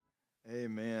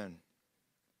Amen.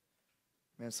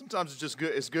 Man, sometimes it's just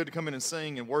good. It's good to come in and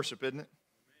sing and worship, isn't it?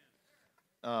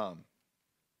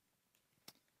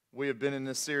 We have been in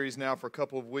this series now for a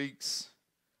couple of weeks.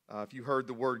 If you heard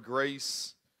the word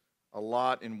grace a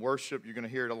lot in worship, you're going to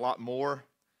hear it a lot more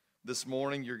this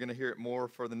morning. You're going to hear it more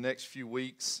for the next few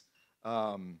weeks.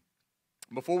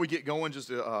 Before we get going,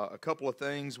 just a couple of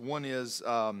things. One is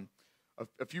a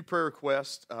few prayer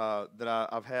requests that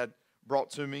I've had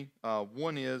brought to me.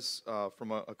 One is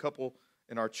from a couple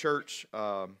in our church.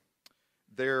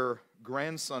 Their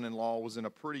grandson-in-law was in a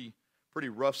pretty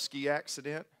rough ski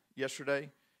accident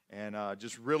yesterday, and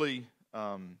just really,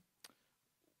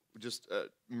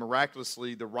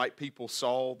 miraculously, the right people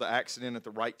saw the accident at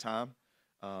the right time.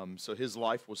 So his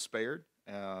life was spared.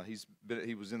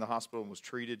 He was in the hospital and was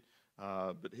treated,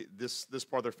 but this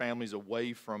part of their family is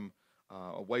away from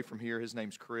here. His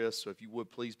name's Chris. So if you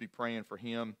would please be praying for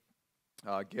him.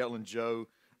 Gail and Joe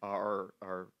are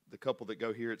the couple that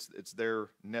go here. It's their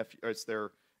nephew. It's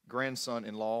their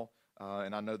grandson-in-law,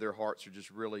 and I know their hearts are just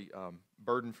really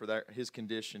burdened for his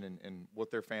condition and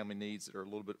what their family needs that are a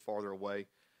little bit farther away.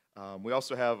 We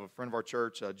also have a friend of our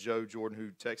church, Joe Jordan, who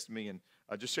texted me and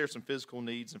just shared some physical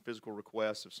needs and physical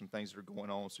requests of some things that are going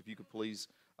on. So if you could please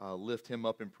lift him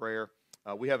up in prayer.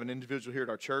 We have an individual here at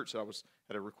our church that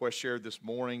had a request shared this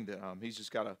morning that he's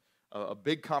just got a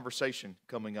big conversation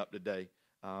coming up today,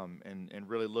 and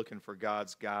really looking for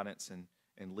God's guidance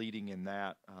and leading in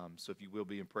that. So if you will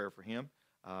be in prayer for him.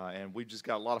 And we've just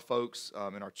got a lot of folks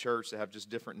in our church that have just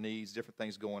different needs, different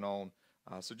things going on.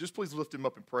 So just please lift him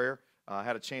up in prayer. I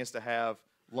had a chance to have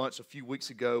lunch a few weeks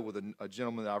ago with a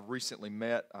gentleman that I've recently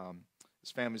met.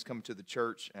 His family's coming to the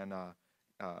church, and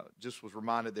just was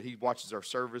reminded that he watches our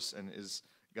service and is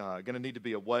going to need to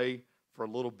be away for a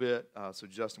little bit. So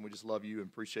Justin, we just love you and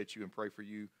appreciate you and pray for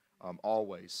you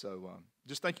always. So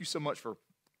just thank you so much for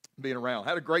being around.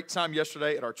 Had a great time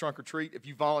yesterday at our trunk or treat. If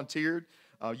you volunteered,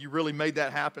 you really made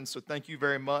that happen, so thank you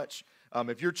very much.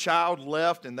 If your child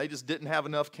left and they just didn't have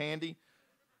enough candy,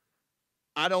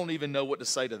 I don't even know what to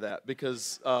say to that,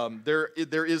 because there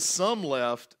is some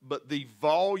left, but the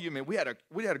volume, and we had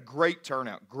a great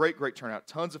turnout, great turnout.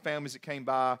 Tons of families that came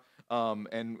by,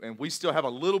 and we still have a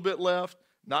little bit left,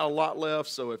 not a lot left.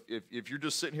 So if you're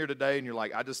just sitting here today and you're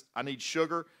like, I need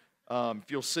sugar, if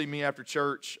you'll see me after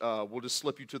church, we'll just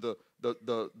slip you to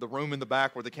the room in the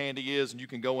back where the candy is, and you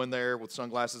can go in there with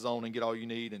sunglasses on and get all you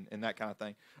need and that kind of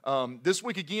thing. This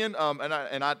week again,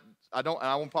 I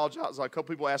won't apologize. A couple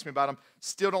people asked me about them.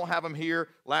 Still don't have them here.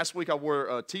 Last week I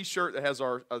wore a T-shirt that has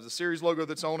the series logo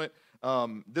that's on it.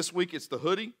 This week it's the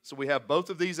hoodie, so we have both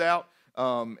of these out.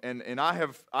 And I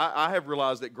have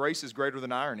realized that grace is greater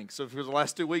than ironing. So for the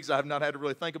last 2 weeks I have not had to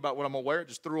really think about what I'm gonna wear.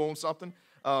 Just threw on something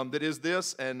that is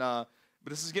this, but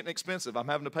this is getting expensive. I'm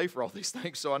having to pay for all these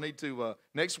things, so I need to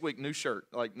next week new shirt.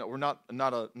 Like, no, we're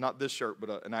not this shirt,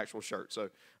 but an actual shirt. So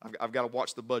I've got to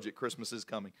watch the budget. Christmas is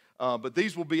coming, but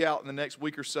these will be out in the next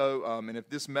week or so. And if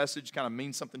this message kind of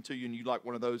means something to you and you like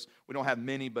one of those, we don't have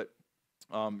many, but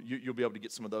you'll be able to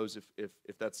get some of those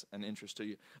if that's an interest to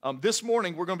you. This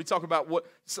morning we're going to be talking about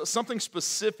something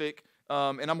specific.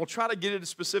 And I'm going to try to get it as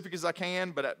specific as I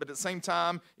can, but at the same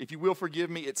time, if you will forgive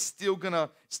me, it's still gonna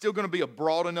be a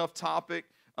broad enough topic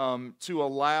to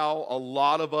allow a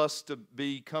lot of us to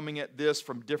be coming at this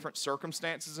from different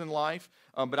circumstances in life.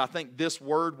 But I think this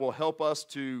word will help us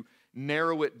to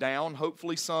narrow it down,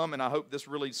 hopefully some, and I hope this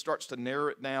really starts to narrow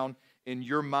it down in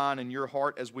your mind and your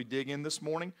heart as we dig in this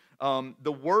morning.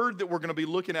 The word that we're going to be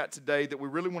looking at today that we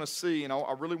really want to see, and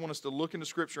I really want us to look into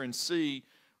Scripture and see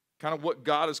kind of what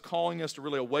God is calling us to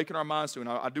really awaken our minds to. And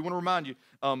I do want to remind you,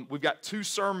 we've got 2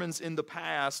 sermons in the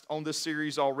past on this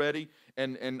series already,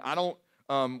 and I don't,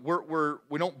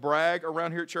 we don't brag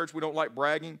around here at church. We don't like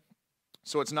bragging,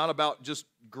 so it's not about just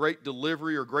great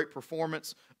delivery or great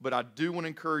performance. But I do want to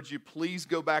encourage you, please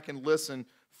go back and listen.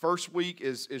 First week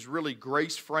is really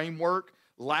grace framework.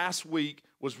 Last week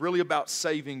was really about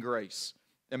saving grace,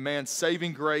 and man,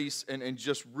 saving grace and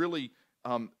just really.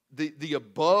 The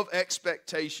above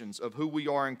expectations of who we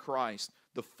are in Christ,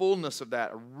 the fullness of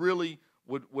that, I really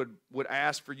would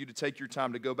ask for you to take your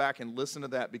time to go back and listen to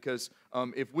that, because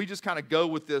if we just kind of go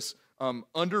with this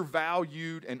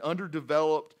undervalued and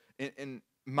underdeveloped and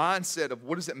mindset of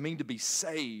what does it mean to be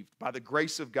saved by the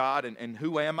grace of God and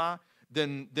who am I,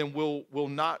 then we'll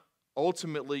not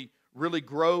ultimately really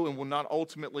grow and will not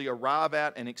ultimately arrive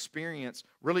at and experience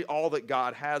really all that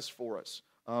God has for us,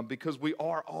 because we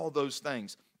are all those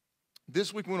things.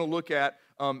 This week we're going to look at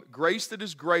grace that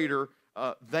is greater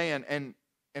than, and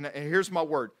here's my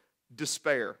word,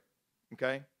 despair,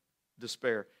 okay?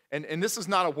 Despair. And this is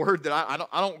not a word that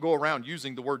I don't go around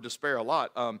using the word despair a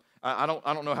lot. I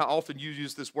don't know how often you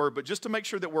use this word, but just to make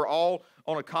sure that we're all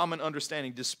on a common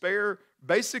understanding, despair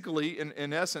basically,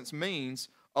 in essence, means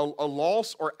a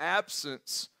loss or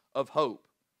absence of hope.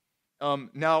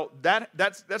 Now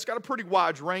that's got a pretty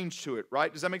wide range to it,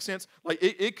 right? Does that make sense? Like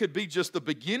it could be just the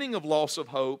beginning of loss of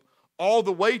hope, all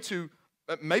the way to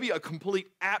maybe a complete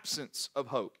absence of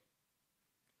hope.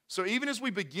 So even as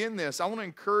we begin this, I want to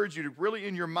encourage you to really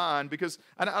in your mind, because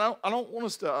I don't want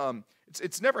us to,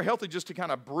 it's never healthy just to kind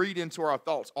of breed into our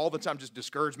thoughts all the time, just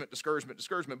discouragement,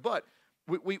 but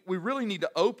we really need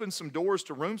to open some doors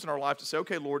to rooms in our life to say,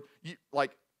 okay, Lord,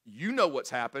 you know what's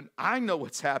happened. I know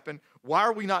what's happened. Why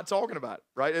are we not talking about it,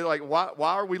 right? Like, why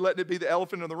are we letting it be the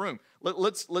elephant in the room?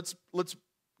 Let's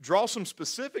draw some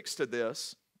specifics to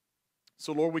this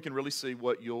so, Lord, we can really see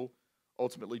what you'll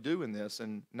ultimately do in this.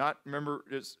 And not, remember,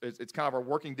 it's kind of our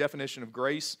working definition of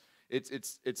grace.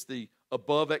 It's the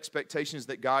above expectations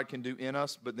that God can do in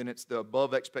us, but then it's the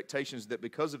above expectations that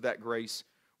because of that grace,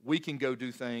 we can go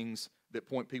do things that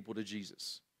point people to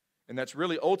Jesus. And that's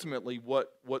really ultimately what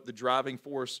the driving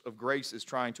force of grace is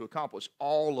trying to accomplish.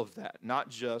 All of that, not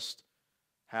just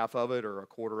half of it or a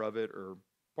quarter of it or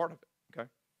part of it, okay?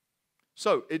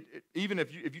 So even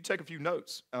if you take a few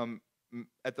notes,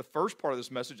 at the first part of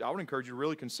this message, I would encourage you to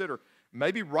really consider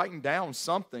maybe writing down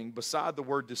something beside the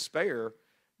word despair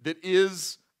that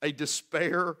is a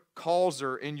despair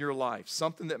causer in your life.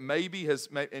 Something that maybe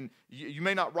and you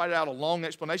may not write out a long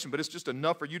explanation, but it's just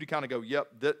enough for you to kind of go, yep,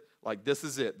 this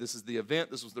is it. This is the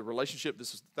event. This was the relationship.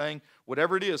 This is the thing.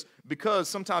 Whatever it is, because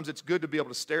sometimes it's good to be able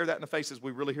to stare that in the face as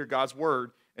we really hear God's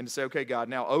word and to say, okay, God,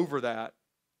 now over that,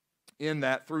 in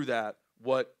that, through that,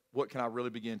 what can I really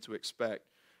begin to expect?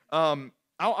 I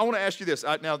want to ask you this.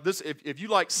 Now, if you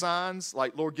like signs,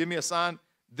 like, Lord, give me a sign,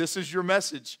 this is your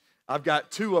message. I've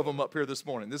got 2 of them up here this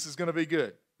morning. This is going to be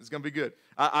good. It's going to be good.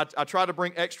 I try to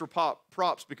bring extra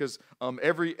props because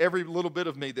every little bit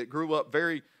of me that grew up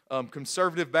very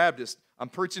conservative Baptist, I'm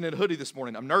preaching in a hoodie this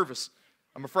morning. I'm nervous.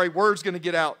 I'm afraid word's going to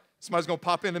get out. Somebody's going to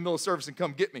pop in the middle of service and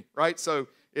come get me, right? So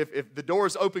if the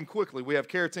doors open quickly, we have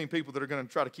care team people that are going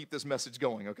to try to keep this message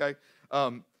going, okay?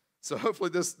 So hopefully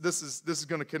this is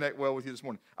going to connect well with you this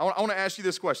morning. I want to ask you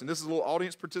this question. This is a little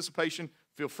audience participation.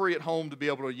 Feel free at home to be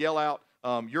able to yell out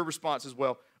your response as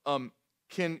well.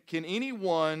 Can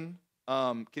anyone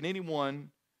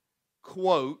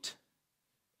quote,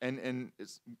 and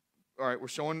it's, all right, we're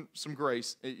showing some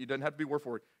grace. It doesn't have to be word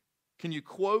for word. Can you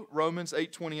quote Romans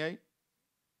 8:28?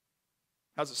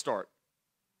 How's it start?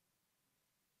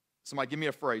 Somebody give me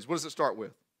a phrase. What does it start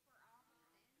with?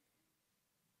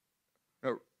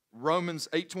 No, Romans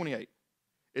 8:28.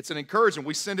 It's an encouragement.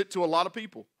 We send it to a lot of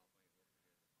people.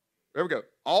 There we go.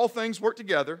 All things work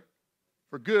together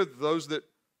for good those that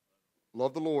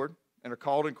love the Lord and are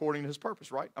called according to his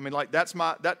purpose, right? I mean, like that's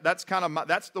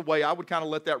the way I would kind of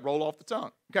let that roll off the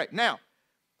tongue. Okay, now,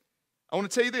 I want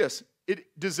to tell you this.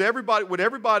 Would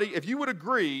everybody, if you would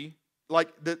agree, like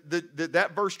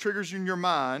that verse triggers in your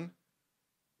mind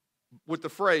with the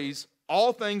phrase,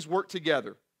 all things work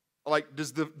together. Like,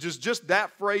 does just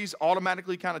that phrase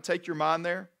automatically kind of take your mind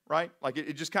there, right? Like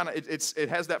it just kind of, it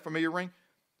has that familiar ring.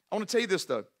 I want to tell you this,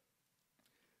 though.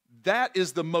 That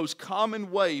is the most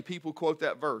common way people quote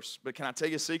that verse. But can I tell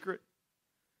you a secret?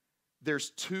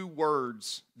 There's 2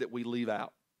 words that we leave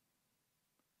out.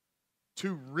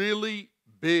 2 really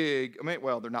big,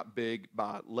 they're not big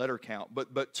by letter count,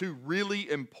 but 2 really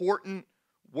important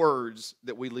words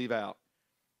that we leave out.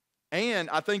 And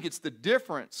I think it's the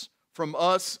difference from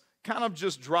us kind of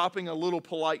just dropping a little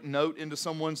polite note into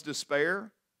someone's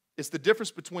despair. It's the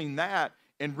difference between that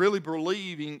and really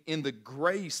believing in the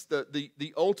grace,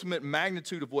 the ultimate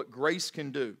magnitude of what grace can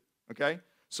do, okay?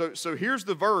 So here's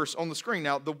the verse on the screen.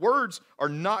 Now, the words are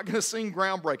not going to seem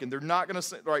groundbreaking. They're not going to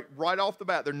seem, right off the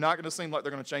bat, they're not going to seem like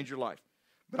they're going to change your life.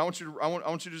 But I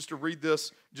want you just to read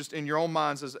this just in your own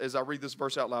minds as I read this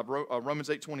verse out loud. Romans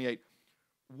 8:28.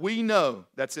 We know,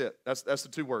 that's it. That's the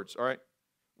 2 words, all right?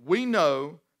 We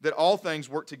know that all things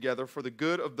work together for the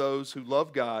good of those who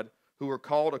love God, who are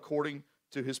called according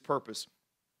to his purpose.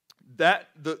 That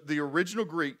the original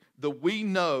Greek, the we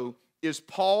know, is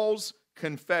Paul's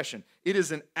confession. It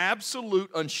is an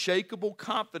absolute, unshakable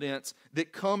confidence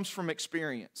that comes from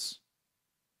experience.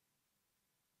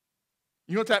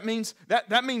 You know what that means?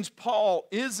 That means Paul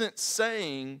isn't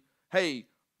saying, hey,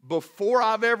 before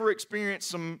I've ever experienced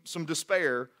some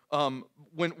despair,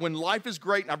 when life is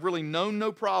great and I've really known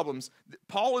no problems,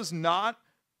 Paul is not,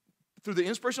 through the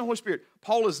inspiration of the Holy Spirit,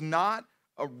 Paul is not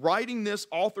writing this,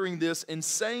 authoring this, and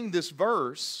saying this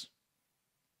verse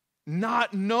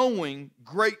not knowing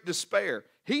great despair.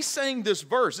 He's saying this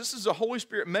verse. This is a Holy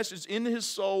Spirit message in his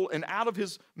soul and out of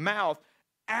his mouth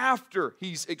after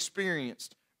he's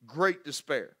experienced great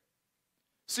despair.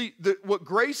 See, what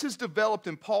grace has developed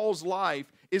in Paul's life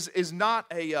is not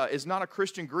a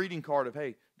Christian greeting card of,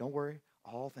 hey, don't worry,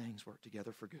 all things work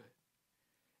together for good.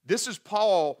 This is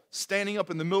Paul standing up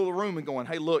in the middle of the room and going,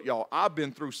 hey, look, y'all, I've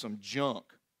been through some junk.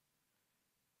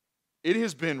 It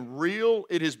has been real,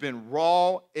 it has been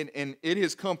raw, and it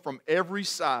has come from every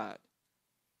side.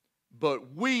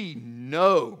 But we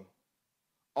know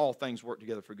all things work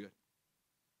together for good.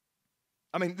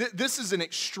 I mean, this is an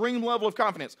extreme level of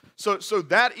confidence. So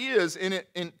that is,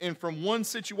 in from one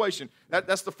situation,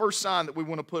 that's the first sign that we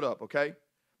want to put up, okay?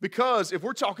 Because if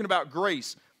we're talking about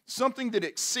grace, something that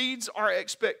exceeds our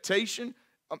expectation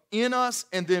in us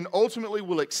and then ultimately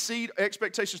will exceed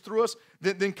expectations through us,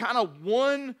 then kind of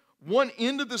one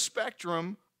end of the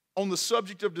spectrum on the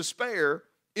subject of despair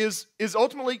is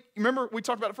ultimately, remember we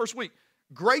talked about it first week,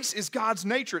 grace is God's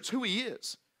nature. It's who he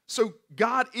is. So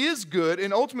God is good,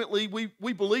 and ultimately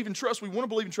we believe and trust, we want to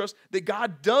believe and trust that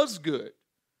God does good,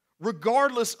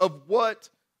 regardless of what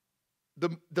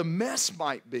the mess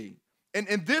might be.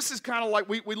 And this is kind of like,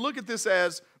 we look at this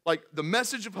as like the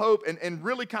message of hope, and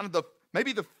really kind of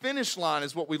maybe the finish line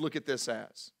is what we look at this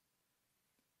as.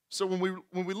 So when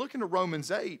we look into Romans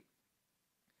 8,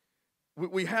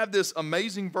 we have this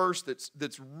amazing verse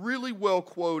that's really well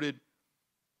quoted,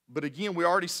 but again, we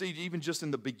already see even just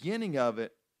in the beginning of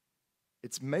it,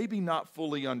 it's maybe not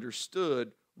fully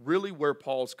understood really where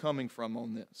Paul's coming from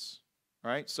on this,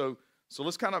 right? So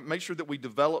let's kind of make sure that we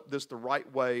develop this the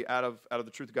right way out of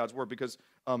the truth of God's word, because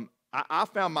I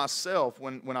found myself,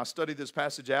 when I studied this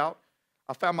passage out,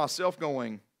 I found myself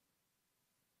going,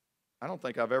 I don't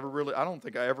think I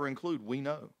ever include we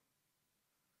know.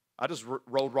 I just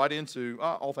rolled right into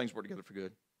all things work together for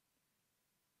good.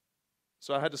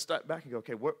 So I had to step back and go,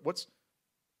 okay, what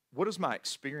does my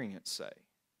experience say?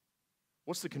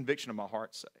 What's the conviction of my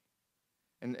heart say?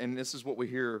 And this is what we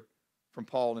hear from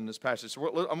Paul in this passage. So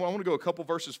I want to go a couple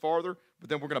verses farther, but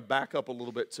then we're going to back up a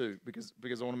little bit too, because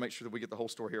I want to make sure that we get the whole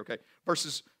story here, okay?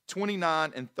 Verses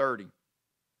 29 and 30.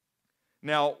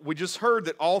 Now, we just heard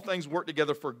that all things work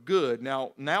together for good.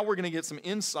 Now we're going to get some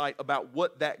insight about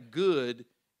what that good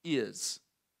is.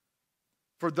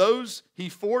 For those he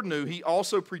foreknew, he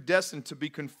also predestined to be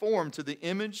conformed to the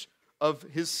image of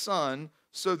his Son,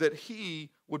 so that he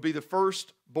would be the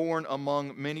firstborn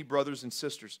among many brothers and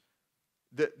sisters.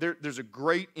 There's a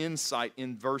great insight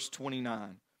in verse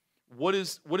 29. What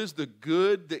is the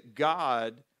good that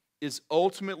God is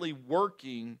ultimately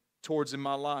working towards in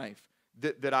my life?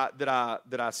 That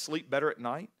I sleep better at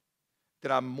night,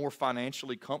 that I'm more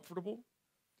financially comfortable,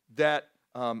 that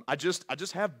I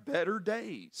just have better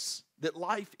days, that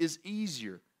life is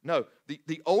easier. No,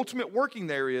 the ultimate working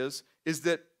there is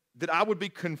that I would be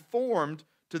conformed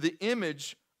to the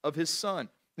image of his Son.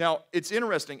 Now, it's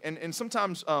interesting, and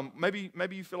sometimes maybe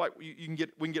you feel like we can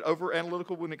get over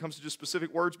analytical when it comes to just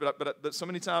specific words, but so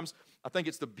many times I think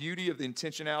it's the beauty of the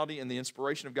intentionality and the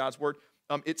inspiration of God's word.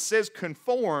 It says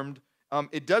conformed.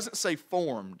 It doesn't say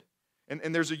formed.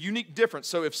 And there's a unique difference.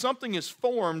 So if something is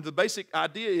formed, the basic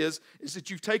idea is that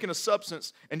you've taken a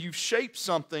substance and you've shaped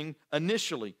something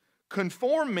initially.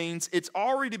 Conform means it's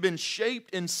already been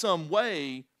shaped in some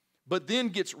way, but then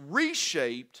gets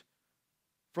reshaped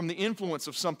from the influence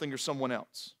of something or someone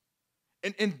else.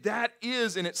 And that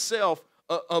is in itself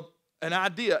an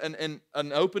idea,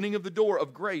 an opening of the door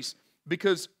of grace,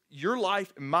 because your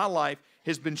life and my life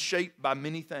has been shaped by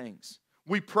many things.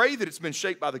 We pray that it's been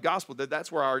shaped by the gospel,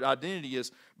 that's where our identity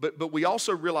is, but we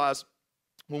also realize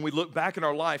when we look back in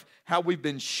our life how we've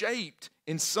been shaped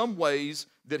in some ways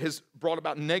that has brought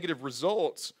about negative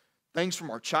results, things from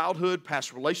our childhood,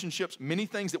 past relationships, many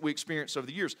things that we experienced over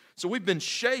the years. So we've been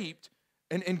shaped,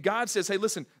 and God says, hey,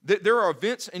 listen, there are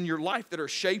events in your life that are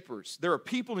shapers. There are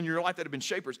people in your life that have been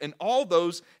shapers, and all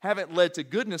those haven't led to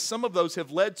goodness. Some of those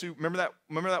have led to, remember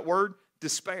that word?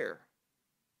 Despair.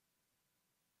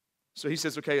 So he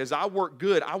says, okay, as I work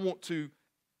good, I want to,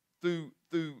 through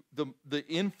the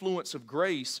influence of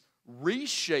grace,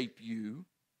 reshape you,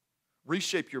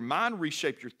 reshape your mind,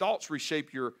 reshape your thoughts,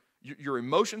 reshape your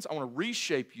emotions. I want to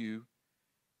reshape you,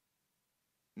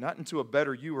 not into a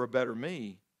better you or a better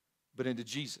me, but into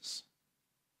Jesus.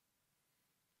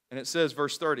 And it says,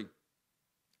 verse 30,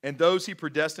 and those he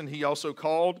predestined, he also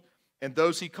called, and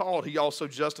those he called, he also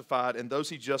justified, and those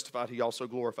he justified, he also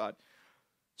glorified.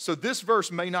 So this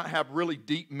verse may not have really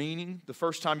deep meaning the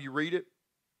first time you read it,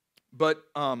 but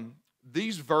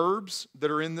these verbs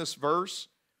that are in this verse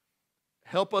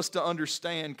help us to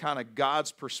understand kind of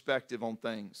God's perspective on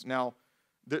things. Now,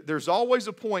 There's always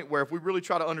a point where if we really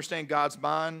try to understand God's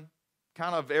mind,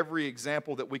 kind of every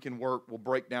example that we can work will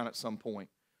break down at some point.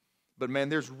 But man,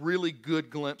 there's really good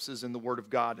glimpses in the Word of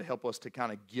God to help us to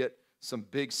kind of get some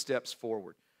big steps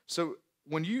forward. So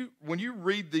when you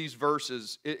read these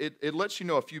verses, it lets you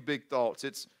know a few big thoughts.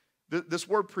 It's this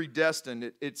word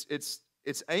predestined.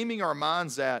 It's aiming our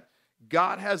minds at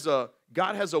God has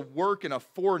a work and a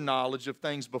foreknowledge of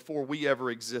things before we ever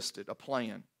existed, a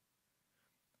plan.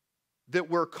 That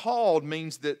we're called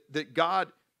means that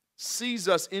God sees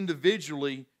us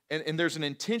individually, and there's an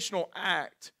intentional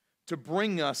act to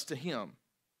bring us to Him.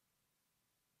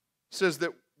 It says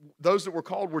that those that were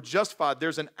called were justified.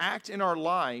 There's an act in our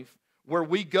life where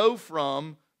we go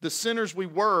from the sinners we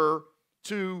were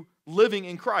to living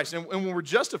in Christ. And when we're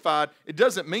justified, it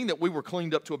doesn't mean that we were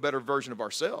cleaned up to a better version of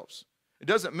ourselves. It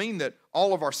doesn't mean that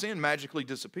all of our sin magically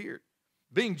disappeared.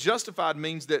 Being justified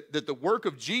means that the work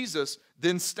of Jesus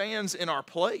then stands in our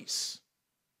place.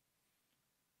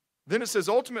 Then it says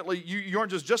ultimately you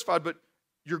aren't just justified, but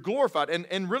you're glorified.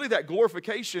 And really that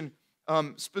glorification,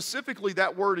 specifically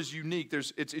that word is unique.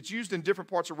 It's used in different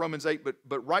parts of Romans 8,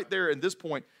 but right there in this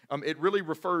point, it really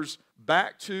refers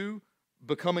back to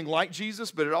becoming like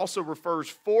Jesus, but it also refers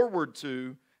forward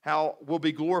to how we'll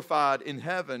be glorified in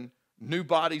heaven, new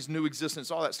bodies, new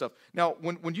existence, all that stuff. Now,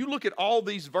 when you look at all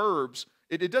these verbs,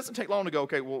 it doesn't take long to go,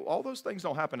 okay, well, all those things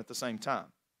don't happen at the same time.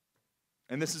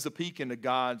 And this is a peek into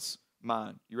God's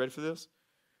mind. You ready for this?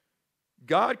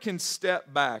 God can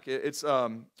step back. It's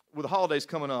with the holidays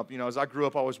coming up, as I grew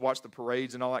up, I always watched the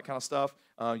parades and all that kind of stuff.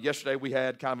 Yesterday we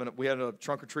had a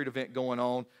trunk or treat event going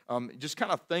on. Just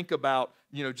kind of think about,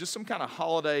 just some kind of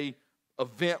holiday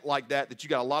event like that you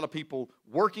got a lot of people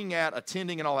working at,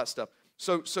 attending, and all that stuff.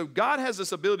 So God has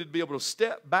this ability to be able to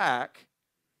step back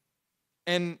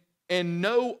and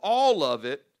know all of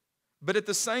it, but at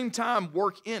the same time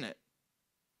work in it.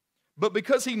 But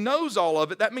because He knows all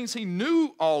of it, that means He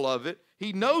knew all of it,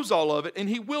 He knows all of it, and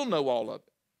He will know all of it.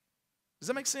 Does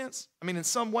that make sense? I mean, in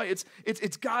some way,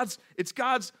 it's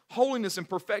God's holiness and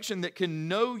perfection that can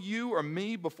know you or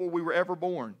me before we were ever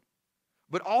born,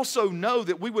 but also know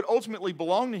that we would ultimately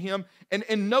belong to Him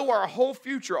and know our whole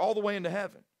future all the way into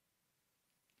heaven.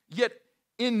 Yet,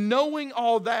 in knowing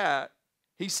all that,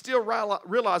 He still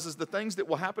realizes the things that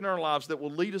will happen in our lives that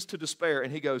will lead us to despair,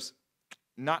 and He goes,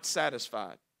 not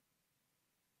satisfied.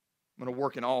 I'm going to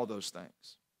work in all of those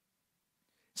things.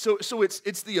 So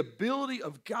it's the ability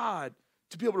of God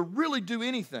to be able to really do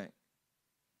anything.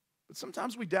 But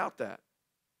sometimes we doubt that.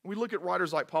 We look at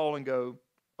writers like Paul and go,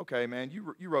 okay, man,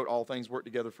 you wrote all things work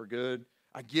together for good.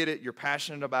 I get it. You're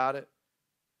passionate about it.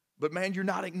 But, man, you're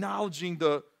not acknowledging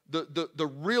the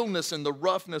realness and the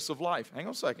roughness of life. Hang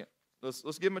on a second.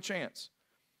 Let's give him a chance.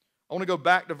 I want to go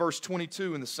back to verse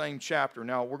 22 in the same chapter.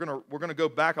 Now, we're going to go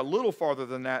back a little farther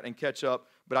than that and catch up,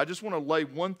 but I just want to lay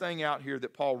one thing out here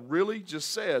that Paul really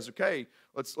just says, okay,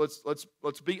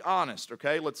 let's be honest,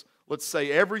 okay? Let's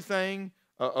say everything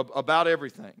about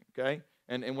everything, okay?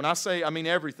 And when I say, I mean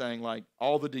everything, like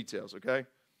all the details, okay?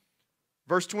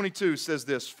 Verse 22 says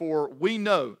this, for we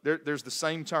know, there's the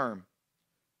same term.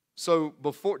 So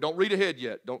don't read ahead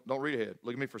yet. Don't read ahead.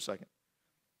 Look at me for a second.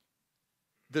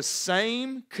 The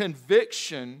same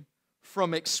conviction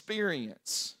from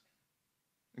experience,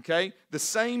 okay? The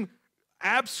same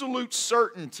absolute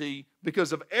certainty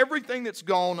because of everything that's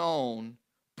gone on.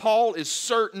 Paul is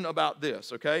certain about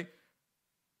this, okay?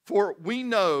 For we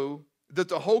know that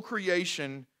the whole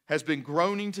creation has been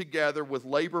groaning together with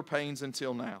labor pains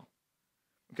until now.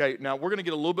 Okay, now we're going to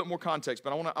get a little bit more context,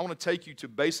 but I want to take you to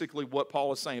basically what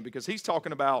Paul is saying, because he's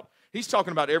talking about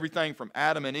everything from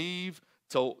Adam and Eve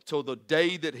till the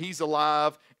day that he's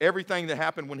alive, everything that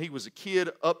happened when he was a kid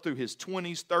up through his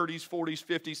 20s, 30s, 40s,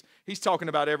 50s. He's talking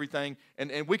about everything,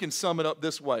 and we can sum it up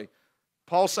this way.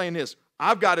 Paul's saying this,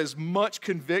 I've got as much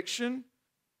conviction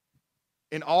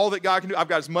in all that God can do. I've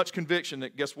got as much conviction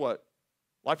that, guess what?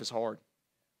 Life is hard.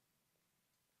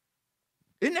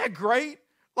 Isn't that great?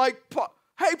 Like,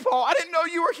 hey, Paul, I didn't know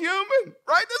you were human,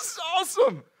 right? This is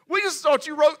awesome. We just thought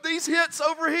you wrote these hits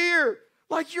over here.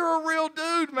 Like, you're a real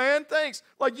dude, man. Thanks.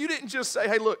 Like, you didn't just say,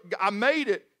 hey, look, I made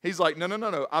it. He's like,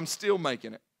 no. I'm still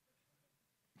making it.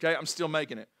 Okay, I'm still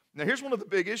making it. Now, here's one of the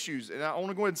big issues, and I want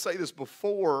to go ahead and say this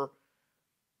before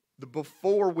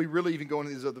we really even go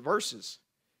into these other verses.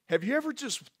 Have you ever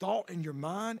just thought in your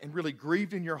mind and really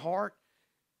grieved in your heart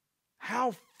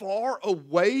how far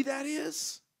away that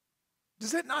is?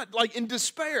 Does that not, like, in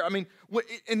despair? I mean,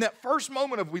 in that first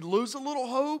moment of we lose a little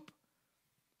hope,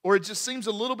 or it just seems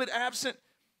a little bit absent,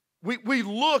 we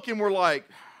look and we're like,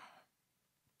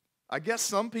 I guess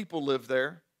some people live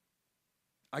there.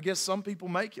 I guess some people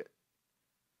make it.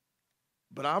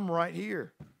 but I'm right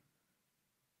here.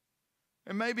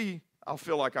 And maybe I'll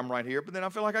feel like I'm right here, but then I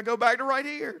feel like I go back to right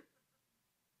here.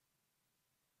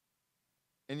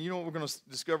 And you know what we're going to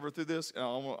discover through this? I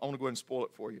want to go ahead and spoil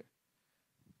it for you.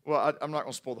 Well, I'm not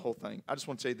going to spoil the whole thing. I just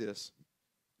want to say this.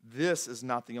 This is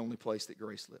not the only place that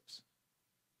grace lives.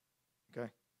 Okay?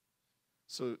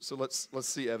 So let's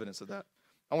see evidence of that.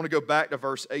 I want to go back to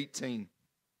verse 18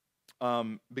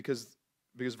 because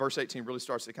verse 18 really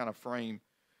starts to kind of frame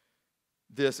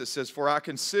this. It says, "For I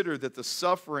consider that the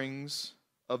sufferings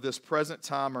of this present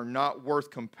time are not worth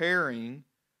comparing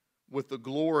with the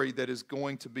glory that is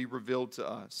going to be revealed to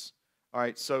us." All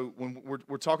right, so when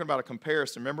we're talking about a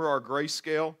comparison, remember our grace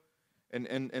scale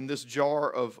and this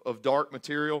jar of dark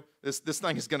material? This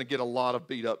thing is going to get a lot of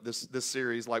beat up, this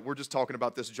series. Like, we're just talking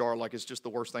about this jar like it's just the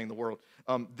worst thing in the world.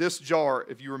 This jar,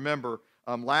 if you remember,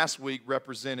 last week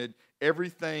represented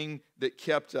everything that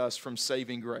kept us from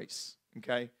saving grace,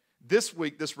 okay? This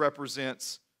week, this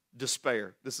represents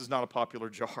despair. This is not a popular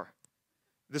jar.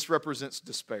 This represents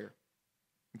despair,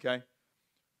 okay?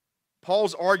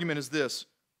 Paul's argument is this: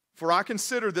 for I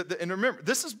consider that, and remember,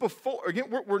 this is before, again,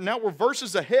 we're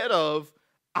verses ahead of,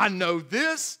 I know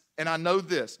this and I know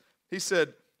this. He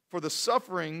said, for the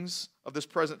sufferings of this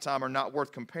present time are not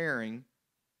worth comparing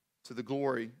to the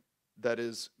glory that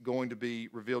is going to be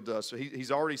revealed to us. So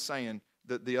he's already saying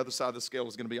that the other side of the scale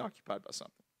is going to be occupied by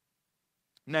something.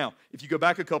 Now, if you go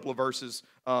back a couple of verses,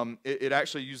 it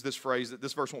actually used this phrase, that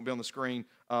this verse won't be on the screen,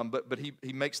 but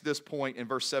he makes this point in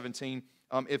verse 17,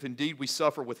 if indeed we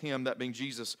suffer with him, that being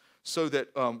Jesus, so that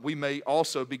we may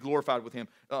also be glorified with him.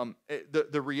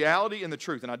 The reality and the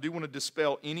truth, and I do want to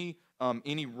dispel any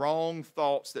wrong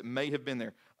thoughts that may have been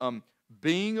there.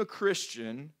 Being a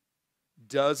Christian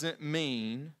doesn't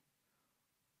mean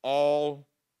all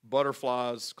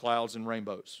butterflies, clouds, and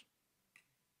rainbows,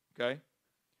 okay?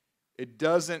 It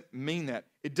doesn't mean that.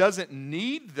 It doesn't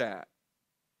need that.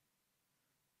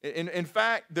 In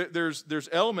fact, there's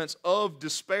elements of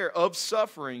despair, of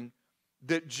suffering,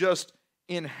 that just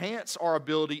enhance our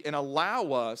ability and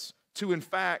allow us to, in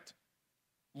fact,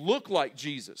 look like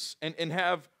Jesus and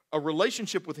have a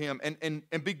relationship with him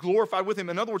and be glorified with him.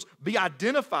 In other words, be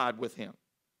identified with him.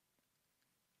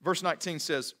 Verse 19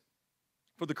 says,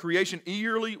 "For the creation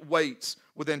eagerly waits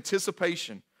with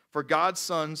anticipation for God's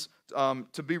sons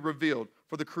to be revealed.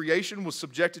 For the creation was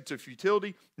subjected to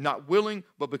futility, not willing,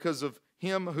 but because of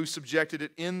him who subjected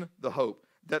it, in the hope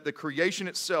that the creation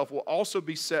itself will also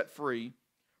be set free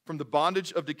from the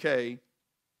bondage of decay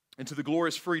into the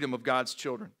glorious freedom of God's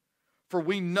children. For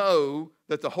we know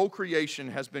that the whole creation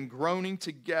has been groaning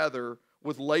together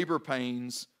with labor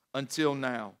pains until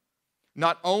now.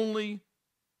 Not only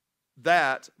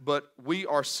that, but we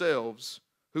ourselves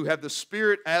who have the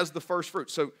Spirit as the first fruit."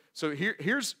 So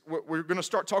here's what we're going to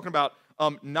start talking about.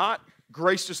 Not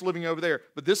grace just living over there,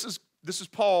 but this is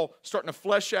Paul starting to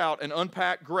flesh out and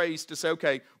unpack grace to say,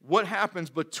 okay, what happens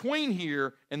between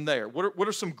here and there? What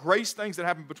are some grace things that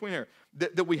happen between there?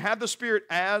 That we have the Spirit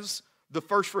as the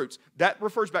first fruits. That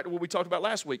refers back to what we talked about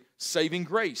last week, saving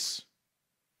grace.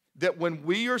 That when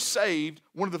we are saved,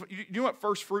 you know what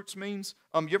first fruits means?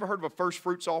 You ever heard of a first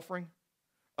fruits offering?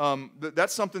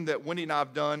 That's something that Wendy and I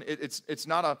have done. It's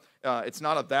not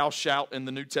a thou shalt in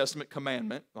the New Testament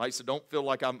commandment, right? So don't feel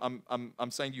like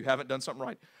I'm saying you haven't done something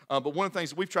right. But one of the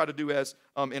things that we've tried to do as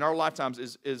in our lifetimes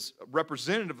is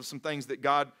representative of some things that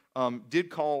God did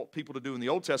call people to do in the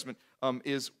Old Testament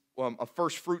is a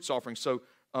first fruits offering. So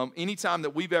anytime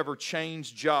that we've ever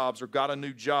changed jobs or got a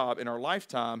new job in our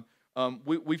lifetime,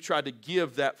 we've tried to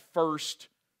give that first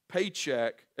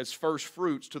paycheck as first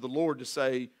fruits to the Lord to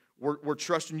say, we're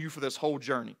trusting you for this whole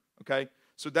journey, okay?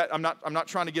 So that I'm not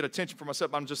trying to get attention for myself,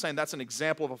 but I'm just saying that's an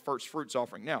example of a first fruits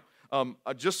offering. Now,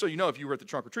 just so you know, if you were at the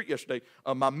trunk or treat yesterday,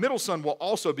 my middle son will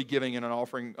also be giving in an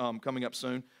offering coming up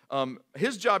soon.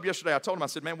 His job yesterday, I told him, I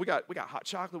said, man, we got hot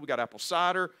chocolate, we got apple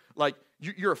cider. Like,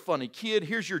 you're a funny kid.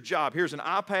 Here's your job. Here's an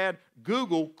iPad.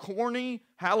 Google corny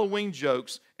Halloween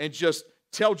jokes and just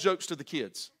tell jokes to the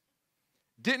kids.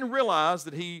 Didn't realize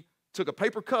that he took a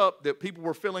paper cup that people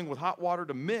were filling with hot water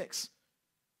to mix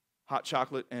hot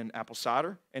chocolate and apple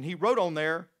cider, and he wrote on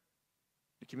there,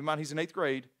 keep in mind he's in 8th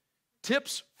grade,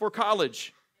 tips for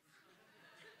college.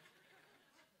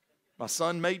 My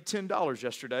son made $10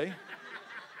 yesterday.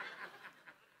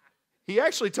 He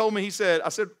actually told me, I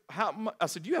said,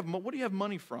 what do you have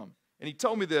money from? And he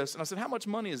told me this, and I said, how much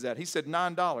money is that? He said,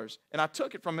 $9. And I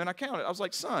took it from him, and I counted. I was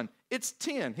like, son, it's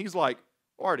 10. He's like,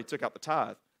 I already took out the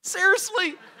tithe.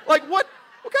 Seriously? Like, what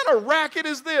kind of racket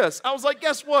is this? I was like,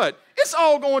 guess what? It's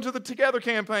all going to the Together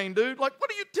campaign, dude. Like,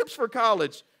 what are your tips for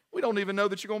college? We don't even know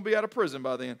that you're going to be out of prison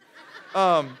by then.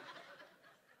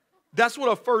 That's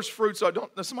what a first fruits are.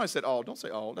 Don't, somebody said all. Don't say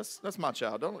all. That's my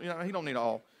child. Don't, he don't need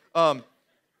all.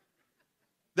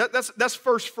 That's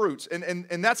first fruits,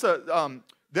 and that's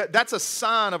a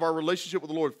sign of our relationship with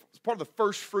the Lord. It's part of the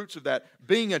first fruits of that,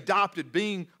 being adopted,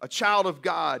 being a child of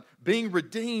God, being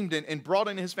redeemed and brought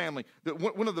into His family.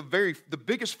 One of the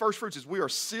biggest first fruits is we are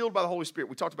sealed by the Holy Spirit.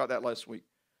 We talked about that last week,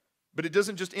 but it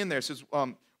doesn't just end there. It says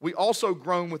we also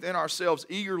groan within ourselves,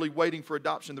 eagerly waiting for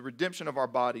adoption, the redemption of our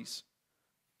bodies.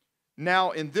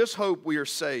 Now, in this hope we are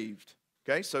saved.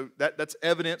 Okay, so that's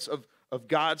evidence of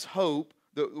God's hope.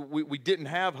 We didn't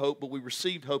have hope, but we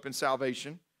received hope in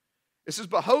salvation. It says,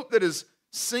 but hope that is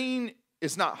seen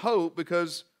is not hope,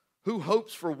 because who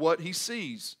hopes for what he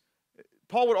sees?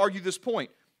 Paul would argue this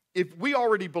point. If we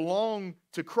already belong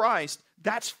to Christ,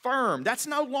 that's firm. That's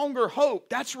no longer hope.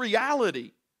 That's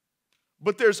reality.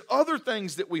 But there's other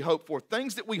things that we hope for.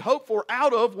 Things that we hope for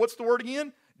out of, what's the word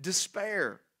again?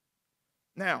 Despair.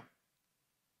 Now,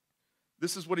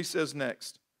 this is what he says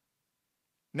next.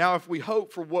 Now, if we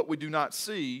hope for what we do not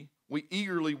see, we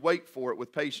eagerly wait for it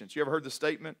with patience. You ever heard the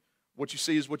statement, what you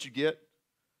see is what you get?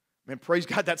 Man, praise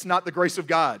God, that's not the grace of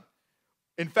God.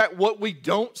 In fact, what we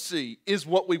don't see is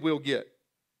what we will get.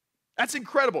 That's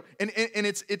incredible. And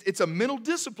it's a mental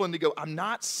discipline to go, I'm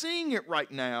not seeing it right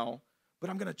now, but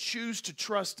I'm going to choose to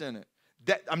trust in it.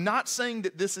 That I'm not saying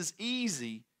that this is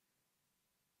easy.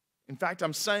 In fact,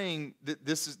 I'm saying that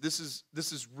this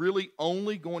is really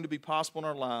only going to be possible in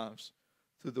our lives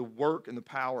through the work and the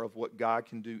power of what God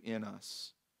can do in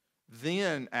us.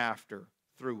 Then after,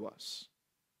 through us.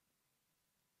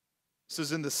 This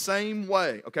is in the same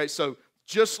way. Okay, so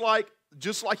just like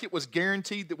it was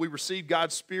guaranteed that we receive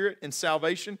God's Spirit in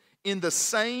salvation, in the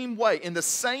same way, in the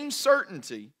same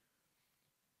certainty,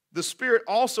 the Spirit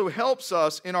also helps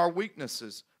us in our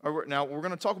weaknesses. Now, we're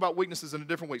going to talk about weaknesses in a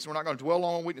different week, so we're not going to dwell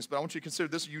on weakness, but I want you to consider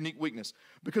this a unique weakness.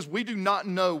 Because we do not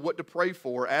know what to pray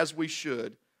for as we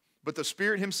should, but the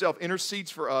Spirit Himself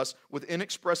intercedes for us with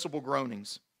inexpressible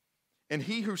groanings. And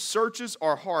He who searches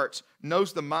our hearts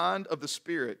knows the mind of the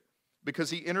Spirit, because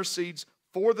He intercedes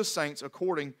for the saints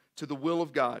according to the will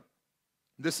of God.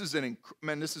 This is an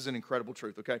incredible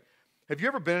truth, okay? Have you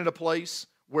ever been at a place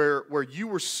where you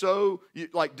were so,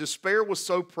 like despair was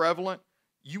so prevalent,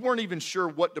 you weren't even sure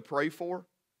what to pray for?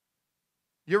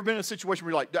 You ever been in a situation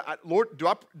where you're like, Lord,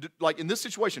 like in this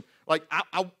situation, like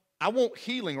I want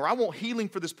healing, or I want healing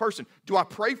for this person. Do I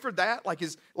pray for that?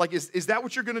 Is that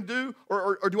what you're going to do?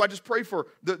 Or do I just pray for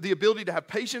the ability to have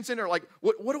patience in it? Or like,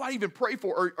 what do I even pray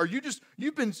for? Or are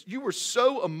you were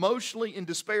so emotionally in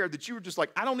despair that you were just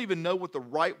like, I don't even know what the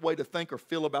right way to think or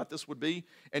feel about this would be.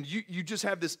 And you just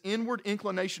have this inward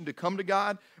inclination to come to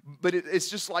God, but it's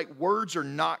just like words are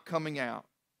not coming out.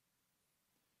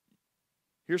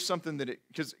 Here's something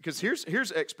because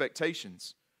here's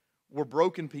expectations. We're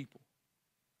broken people.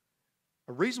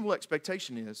 A reasonable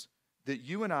expectation is that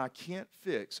you and I can't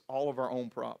fix all of our own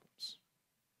problems,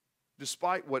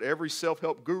 despite what every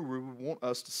self-help guru would want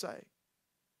us to say.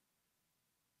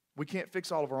 We can't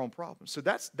fix all of our own problems. So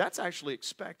that's actually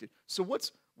expected. So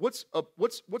what's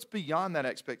beyond that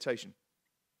expectation?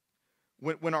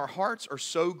 When our hearts are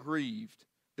so grieved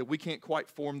that we can't quite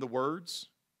form the words,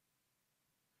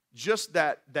 just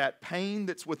that pain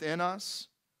that's within us,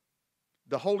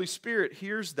 the Holy Spirit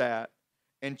hears that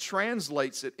and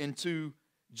translates it into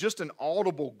just an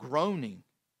audible groaning.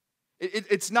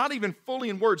 It's not even fully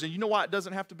in words. And you know why it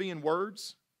doesn't have to be in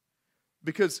words?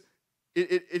 Because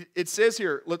it says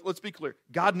here, let's be clear,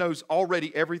 God knows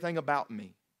already everything about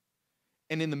me.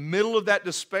 And in the middle of that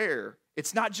despair,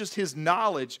 it's not just His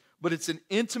knowledge, but it's an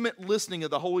intimate listening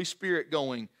of the Holy Spirit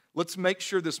going, let's make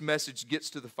sure this message gets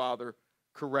to the Father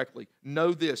correctly.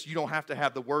 Know this, you don't have to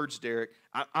have the words, Derek.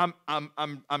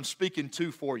 I'm speaking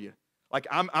to for you. Like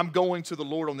I'm going to the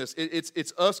Lord on this.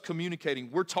 It's us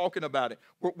communicating. We're talking about it.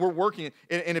 We're working.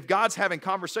 And if God's having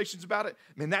conversations about it,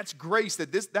 man, that's grace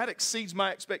that exceeds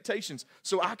my expectations.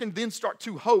 So I can then start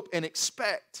to hope and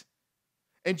expect.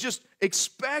 And just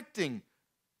expecting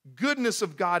goodness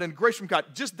of God and grace from God,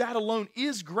 just that alone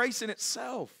is grace in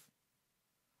itself.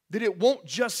 That it won't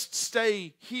just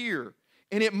stay here.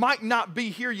 And it might not be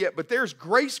here yet, but there's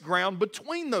grace ground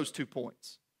between those 2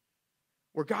 points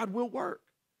where God will work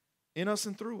in us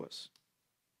and through us.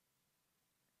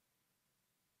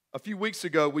 A few weeks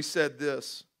ago, we said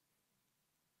this.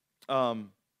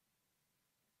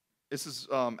 This is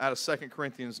out of 2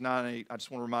 Corinthians 9:8. I just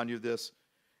want to remind you of this.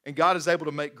 And God is able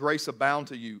to make grace abound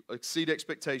to you, exceed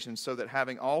expectations, so that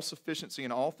having all sufficiency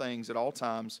in all things at all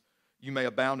times, you may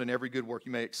abound in every good work.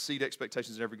 You may exceed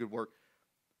expectations in every good work.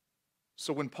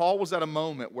 So when Paul was at a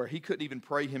moment where he couldn't even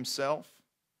pray himself,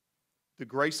 the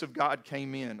grace of God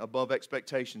came in above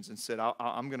expectations and said,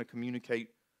 I'm going to communicate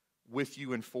with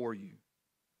you and for you,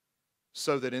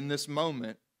 so that in this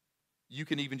moment, you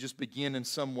can even just begin in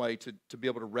some way to be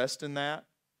able to rest in that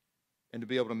and to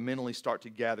be able to mentally start to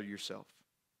gather yourself.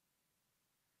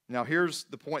 Now, here's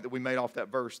the point that we made off that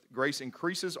verse. Grace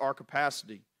increases our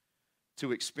capacity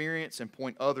to experience and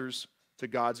point others to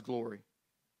God's glory.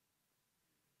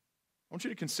 I want you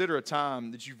to consider a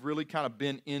time that you've really kind of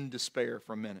been in despair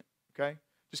for a minute, okay?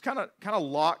 Just kind of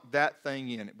lock that thing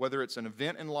in, whether it's an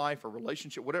event in life, a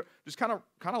relationship, whatever. Just kind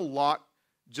of lock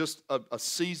just a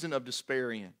season of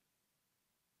despair in.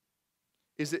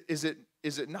 Is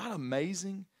it not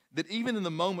amazing that even in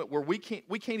the moment where we can't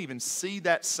even see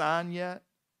that sign yet,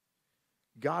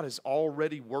 God is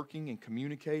already working and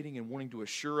communicating and wanting to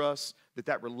assure us that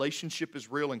that relationship is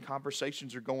real and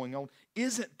conversations are going on?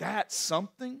 Isn't that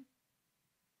something?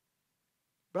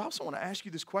 But I also want to ask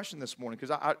you this question this morning,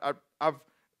 because I've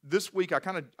this week I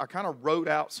kind of wrote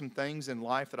out some things in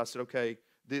life that I said, okay,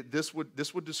 this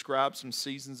would describe some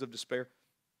seasons of despair.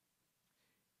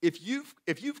 If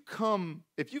you've come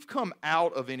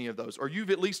out of any of those, or you've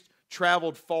at least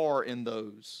traveled far in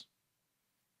those,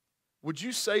 would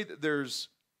you say that there's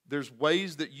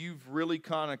ways that you've really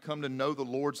kind of come to know the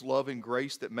Lord's love and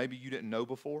grace that maybe you didn't know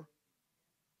before?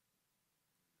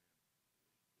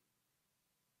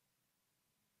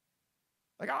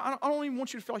 Like, I don't even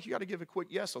want you to feel like you got to give a quick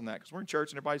yes on that, because we're in church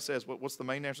and everybody says, what's the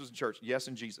main answers in church? Yes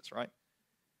in Jesus, right?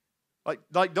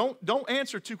 Like don't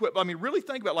answer too quick. I mean, really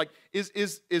think about, like, was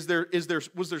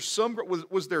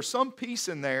there some peace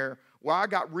in there where I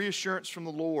got reassurance from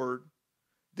the Lord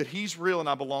that He's real and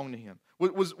I belong to Him?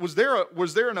 Was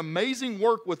there an amazing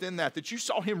work within that you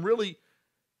saw Him really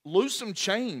loose some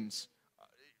chains,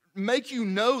 make you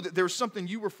know that there's something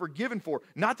you were forgiven for?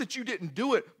 Not that you didn't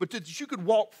do it, but that you could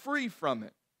walk free from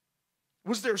it.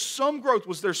 Was there some growth?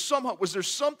 Was there some hope? Was there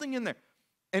something in there?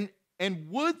 And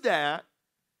would that,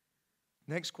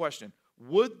 next question,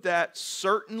 would that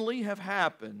certainly have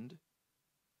happened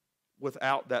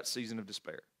without that season of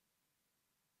despair?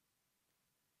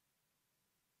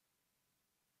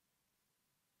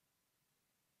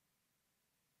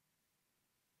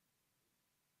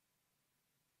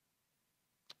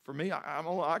 For me,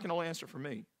 I can only answer for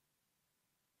me.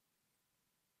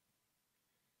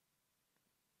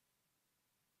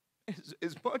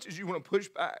 As much as you want to push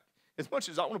back, as much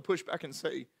as I want to push back and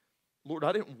say, Lord,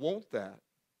 I didn't want that,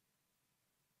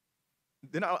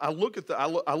 then I look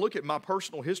at my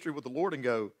personal history with the Lord and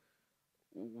go,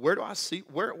 where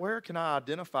can I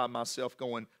identify myself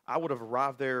going, I would have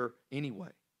arrived there anyway.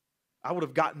 I would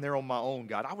have gotten there on my own,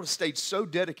 God. I would have stayed so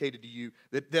dedicated to you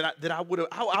that I would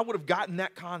have gotten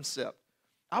that concept.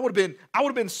 I would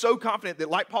have been so confident that,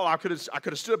 like Paul, I could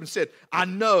have stood up and said, I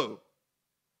know.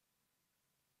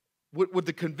 Would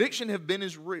the conviction have been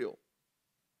as real?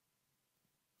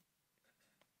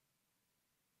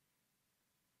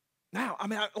 Now, I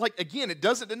mean, again, it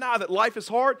doesn't deny that life is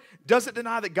hard, doesn't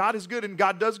deny that God is good and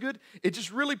God does good. It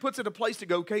just really puts it in a place to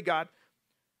go, okay, God,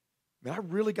 man, I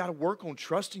really got to work on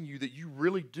trusting you that you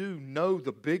really do know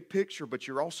the big picture, but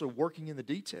you're also working in the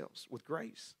details with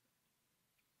grace.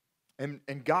 And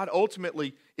God,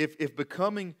 ultimately, if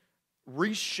becoming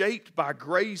reshaped by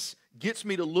grace gets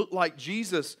me to look like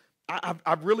Jesus,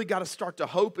 I've really got to start to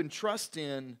hope and trust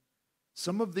in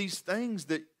some of these things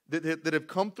that have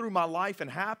come through my life and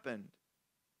happened.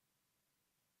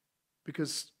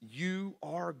 Because you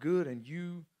are good and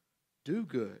you do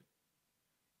good.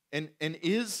 And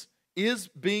is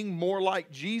being more like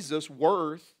Jesus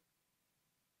worth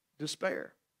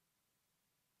despair?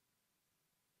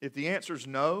 If the answer is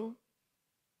no,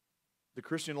 the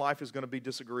Christian life is going to be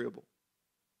disagreeable.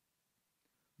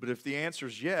 But if the answer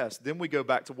is yes, then we go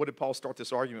back to, what did Paul start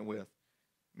this argument with?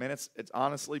 Man, it's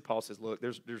honestly, Paul says, look,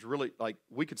 there's really, like,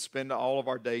 we could spend all of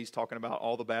our days talking about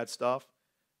all the bad stuff,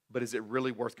 but is it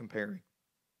really worth comparing?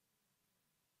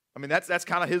 I mean, that's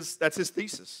kind of his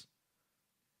thesis.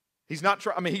 He's not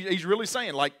trying. I mean, he's really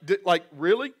saying, like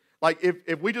really, like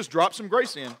if we just drop some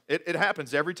grace in, it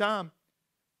happens every time.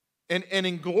 And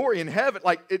in glory in heaven,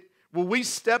 will we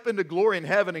step into glory in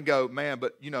heaven and go, man,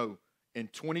 but in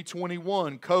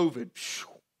 2021, COVID, phew.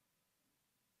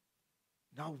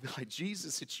 No, we'll be like,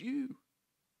 Jesus, it's you.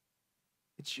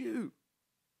 It's you.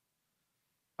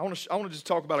 I want to just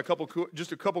talk about a couple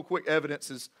quick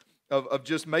evidences of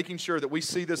just making sure that we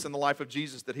see this in the life of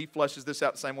Jesus, that He fleshes this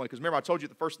out the same way. Because remember, I told you at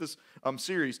the first of this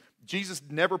series, Jesus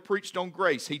never preached on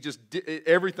grace. He just did,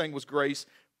 everything was grace.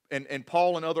 And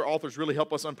Paul and other authors really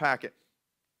help us unpack it.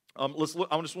 Let's look.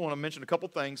 I just want to mention a couple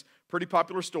things, pretty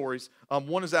popular stories.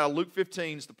 One is out of Luke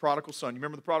 15. It's the prodigal son. You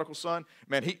remember the prodigal son?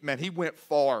 He went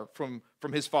far from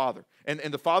his father. And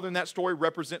the father in that story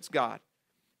represents God.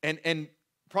 And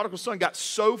prodigal son got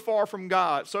so far from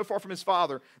God, so far from his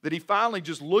father, that he finally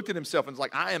just looked at himself and was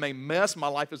like, I am a mess. My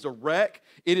life is a wreck.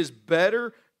 It is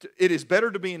better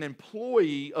to be an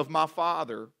employee of my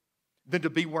father than to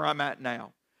be where I'm at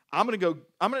now. I'm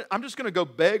just going to go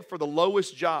beg for the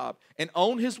lowest job. And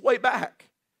on his way back,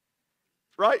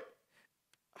 right?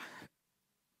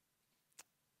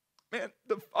 Man,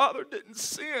 the father didn't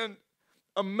send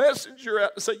a messenger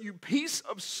out to say, you piece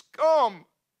of scum.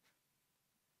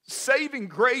 Saving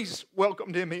grace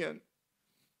welcomed him in.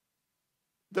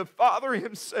 The Father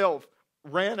himself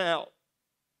ran out.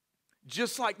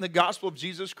 Just like in the gospel of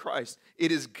Jesus Christ,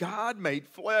 it is God made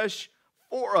flesh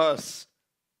for us.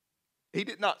 He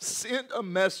did not send a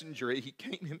messenger. He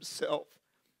came himself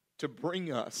to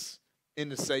bring us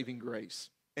into saving grace.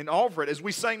 And all for it, as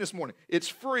we sang this morning, it's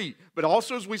free. But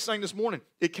also as we sang this morning,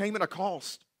 it came at a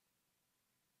cost.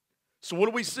 So what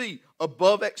do we see?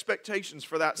 Above expectations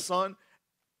for that son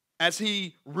as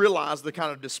he realized the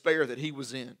kind of despair that he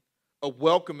was in, a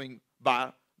welcoming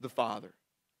by the Father.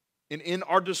 And in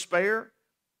our despair,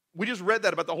 we just read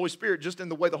that about the Holy Spirit, just in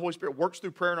the way the Holy Spirit works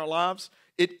through prayer in our lives.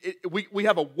 We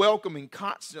have a welcoming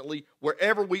constantly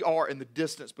wherever we are in the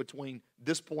distance between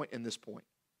this point and this point.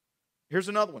 Here's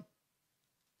another one.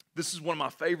 This is one of my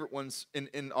favorite ones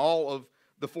in all of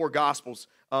the four Gospels.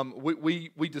 We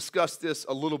discussed this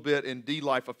a little bit in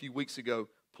D-Life a few weeks ago,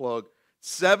 plug.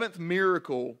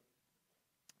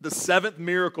 The seventh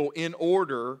miracle in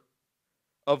order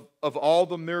of all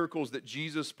the miracles that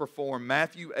Jesus performed,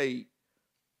 Matthew 8,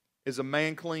 is a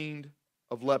man cleaned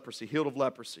of leprosy, healed of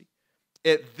leprosy.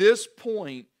 At this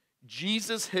point,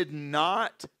 Jesus had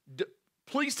not,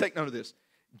 please take note of this,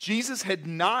 Jesus had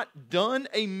not done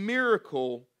a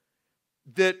miracle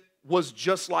that was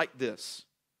just like this.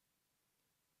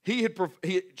 He had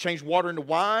changed water into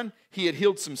wine. He had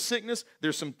healed some sickness.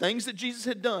 There's some things that Jesus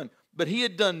had done, but he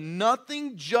had done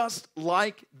nothing just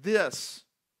like this.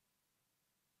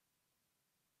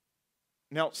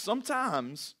 Now,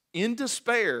 sometimes in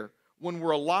despair, when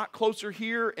we're a lot closer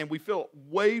here and we feel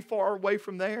way far away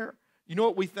from there, you know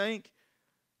what we think?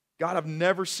 God, I've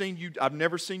never seen you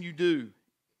do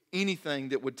anything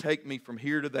that would take me from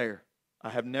here to there. I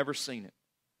have never seen it.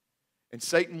 And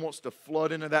Satan wants to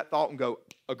flood into that thought and go,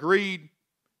 agreed,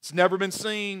 it's never been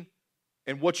seen.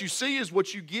 And what you see is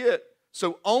what you get.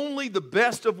 So only the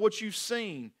best of what you've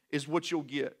seen is what you'll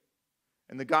get.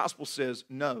 And the gospel says,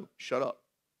 no, shut up,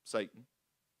 Satan.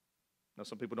 Now,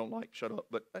 some people don't like shut up,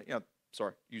 but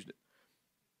sorry, used it.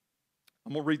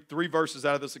 I'm going to read 3 verses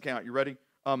out of this account. You ready?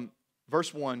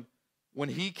 Verse 1, when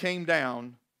he came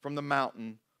down from the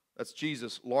mountain, that's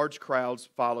Jesus, large crowds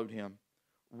followed him.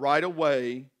 Right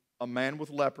away, a man with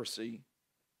leprosy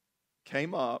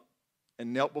came up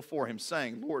and knelt before him,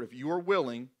 saying, Lord, if you are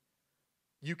willing,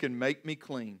 you can make me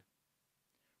clean.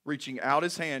 Reaching out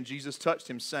his hand, Jesus touched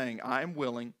him, saying, I am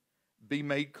willing, be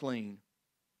made clean.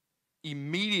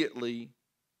 Immediately,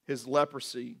 his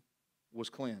leprosy was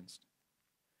cleansed.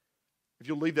 If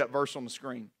you'll leave that verse on the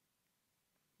screen.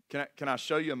 Can I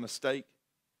show you a mistake?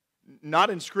 Not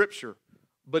in Scripture,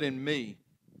 but in me.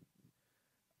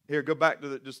 Here, go back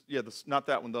to not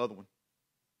that one, the other one.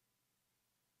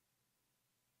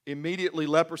 Immediately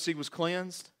leprosy was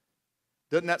cleansed.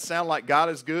 Doesn't that sound like God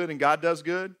is good and God does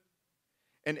good?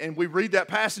 And we read that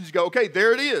passage and go, okay,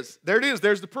 there it is. There it is.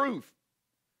 There's the proof.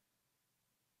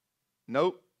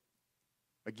 Nope.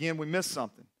 Again, we missed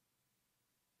something.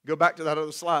 Go back to that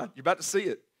other slide. You're about to see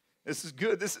it. This is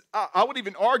good. I would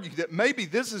even argue that maybe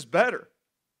this is better.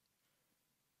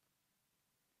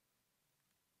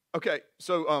 Okay,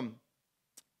 so,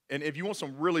 and if you want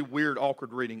some really weird,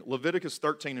 awkward reading, Leviticus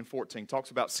 13 and 14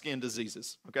 talks about skin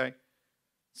diseases, okay?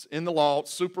 It's in the law,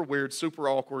 it's super weird, super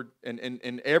awkward,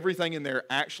 and everything in there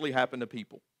actually happened to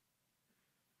people.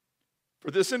 For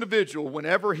this individual,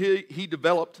 whenever he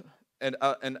developed an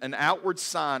outward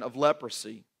sign of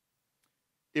leprosy,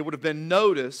 it would have been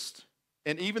noticed,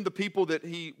 and even the people that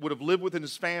he would have lived with in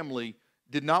his family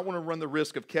did not want to run the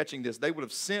risk of catching this. They would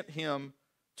have sent him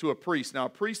to a priest. Now, a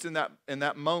priest in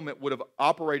that moment would have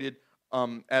operated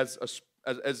as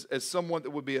someone that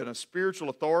would be a spiritual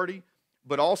authority,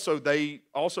 but also they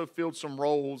also filled some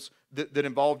roles that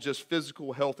involved just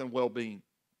physical health and well-being.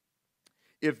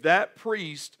 If that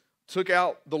priest took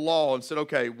out the law and said,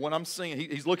 okay, what I'm seeing,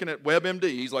 he's looking at WebMD.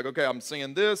 He's like, okay, I'm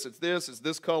seeing this, it's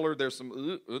this color, there's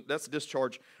some, that's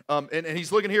discharge. And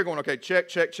he's looking here going, okay, check.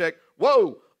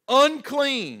 Whoa,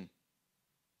 unclean.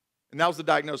 And that was the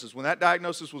diagnosis. When that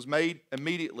diagnosis was made,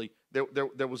 immediately,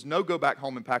 there was no go back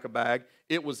home and pack a bag.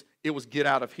 It was get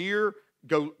out of here.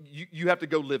 You have to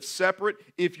go live separate.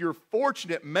 If you're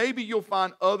fortunate, maybe you'll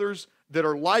find others that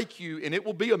are like you, and it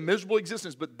will be a miserable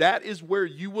existence, but that is where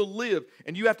you will live.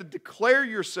 And you have to declare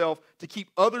yourself to keep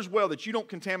others well, that you don't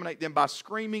contaminate them by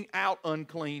screaming out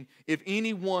unclean if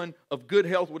anyone of good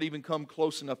health would even come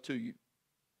close enough to you.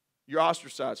 You're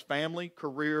ostracized. Family,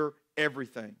 career,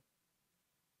 everything.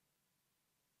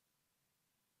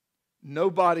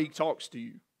 Nobody talks to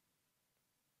you.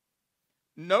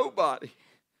 Nobody.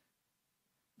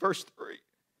 Verse 3.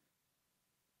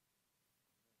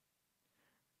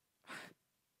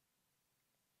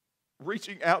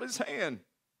 Reaching out his hand.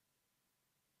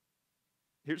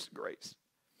 Here's the grace.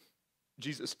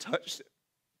 Jesus touched it.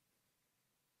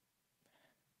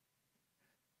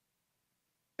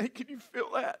 And can you feel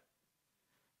that?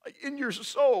 Like in your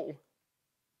soul.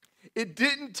 It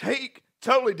didn't take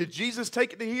totally. Did Jesus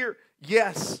take it to here?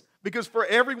 Yes. Because for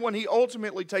everyone, he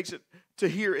ultimately takes it to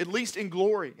here, at least in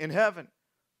glory, in heaven.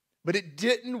 But it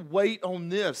didn't wait on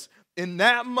this. In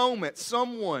that moment,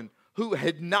 someone who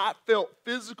had not felt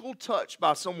physical touch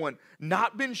by someone,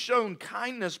 not been shown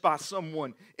kindness by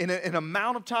someone in an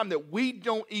amount of time that we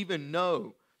don't even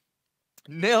know,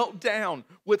 knelt down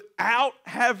without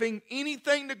having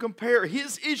anything to compare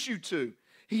his issue to.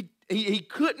 He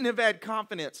couldn't have had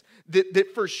confidence that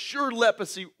for sure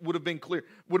leprosy would have been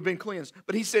cleansed.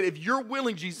 But he said, if you're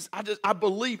willing, Jesus, I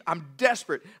believe, I'm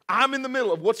desperate. I'm in the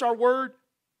middle of, what's our word?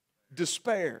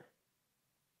 Despair.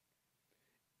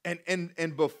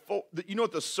 And before, you know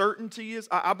what the certainty is?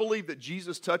 I believe that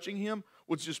Jesus touching him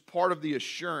was just part of the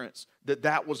assurance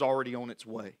that was already on its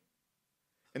way.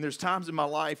 And there's times in my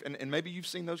life, and maybe you've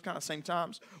seen those kind of same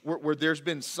times, where there's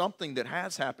been something that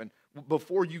has happened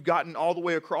before you've gotten all the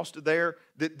way across to there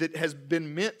that has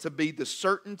been meant to be the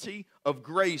certainty of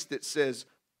grace that says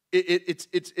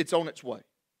it's on its way.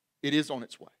 It is on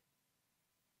its way.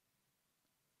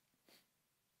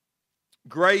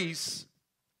 Grace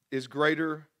is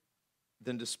greater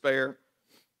than despair.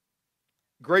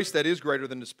 Grace that is greater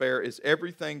than despair is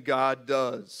everything God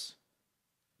does,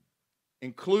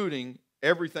 including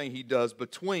everything he does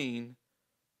between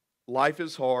life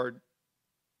is hard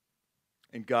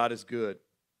and God is good.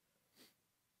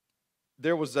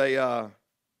 There was a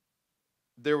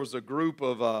group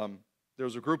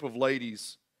of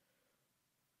ladies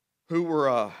who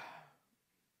were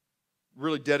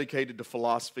really dedicated to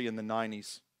philosophy in the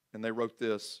 90s, and they wrote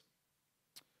this: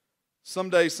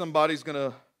 someday somebody's going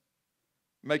to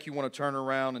make you want to turn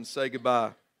around and say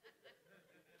goodbye.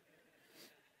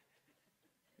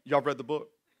 Y'all read the book?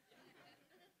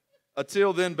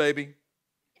 Until then, baby.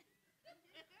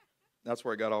 That's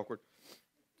where it got awkward.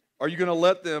 Are you going to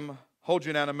let them hold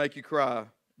you down and make you cry?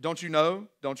 Don't you know?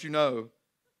 Don't you know?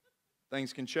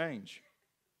 Things can change.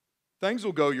 Things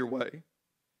will go your way.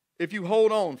 If you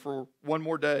hold on for one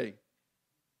more day,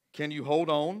 can you hold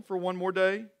on for one more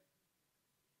day?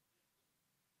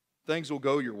 Things will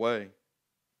go your way.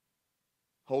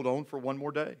 Hold on for one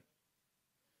more day.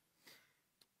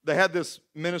 They had this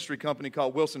ministry company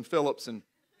called Wilson Phillips, and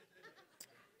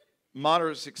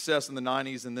moderate success in the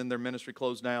 90s, and then their ministry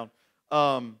closed down.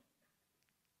 And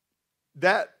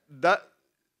I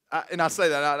say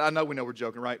that, I know we're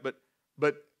joking, right?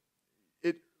 But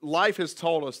life has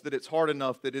taught us that it's hard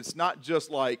enough that it's not just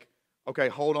like, okay,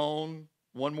 hold on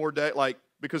one more day, like,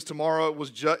 because tomorrow is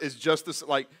just this,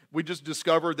 like, we just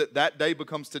discovered that day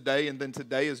becomes today, and then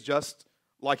today is just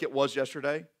like it was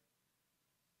yesterday.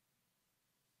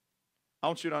 I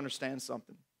want you to understand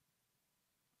something.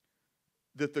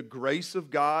 That the grace of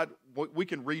God, we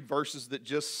can read verses that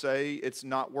just say it's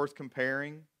not worth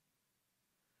comparing,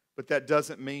 but that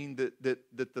doesn't mean that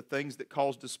the things that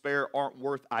cause despair aren't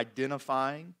worth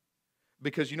identifying.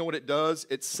 Because you know what it does?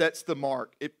 It sets the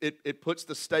mark. It puts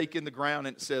the stake in the ground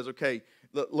and it says, okay,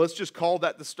 let's just call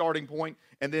that the starting point,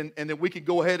 and then we can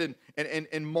go ahead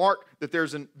and mark that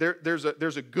there's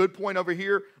a good point over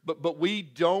here, but we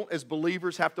don't, as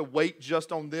believers, have to wait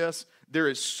just on this. There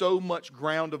is so much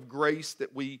ground of grace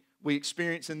that we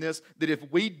experience in this, that if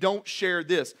we don't share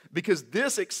this, because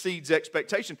this exceeds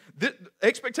expectation. The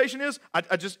expectation is,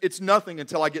 it's nothing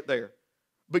until I get there.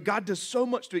 But God does so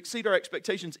much to exceed our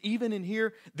expectations, even in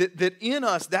here, that in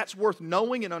us, that's worth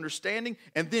knowing and understanding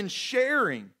and then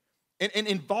sharing. And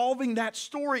involving that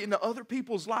story into other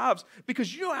people's lives.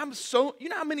 Because you know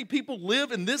how many people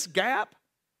live in this gap?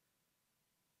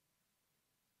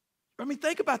 I mean,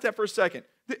 think about that for a second.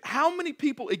 How many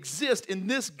people exist in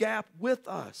this gap with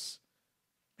us?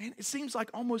 Man, it seems like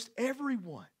almost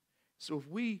everyone. So if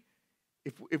we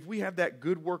if we have that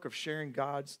good work of sharing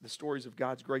the stories of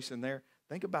God's grace in there,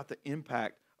 think about the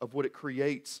impact of what it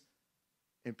creates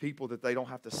in people that they don't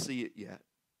have to see it yet.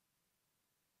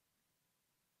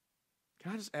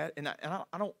 Can I just add, and I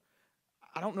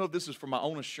don't know if this is for my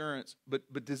own assurance,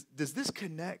 but does this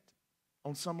connect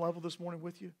on some level this morning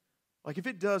with you? Like if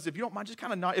it does, if you don't mind, just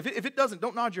kind of nod. If it doesn't,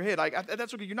 don't nod your head.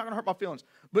 That's okay. You're not going to hurt my feelings.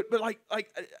 But like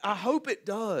I hope it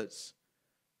does.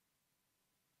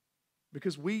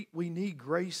 Because we need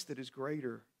grace that is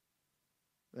greater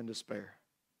than despair.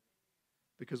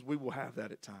 Because we will have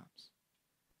that at times.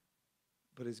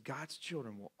 But as God's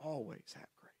children, we'll always have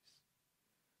grace.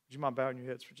 Would you mind bowing your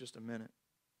heads for just a minute?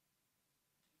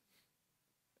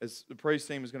 As the praise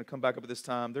team is going to come back up at this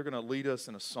time, they're going to lead us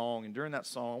in a song. And during that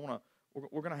song,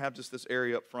 we're going to have just this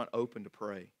area up front open to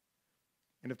pray.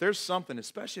 And if there's something,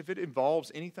 especially if it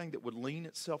involves anything that would lean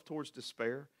itself towards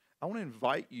despair, I want to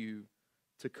invite you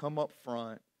to come up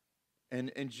front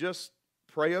and just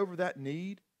pray over that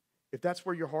need. If that's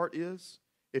where your heart is,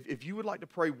 if you would like to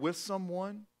pray with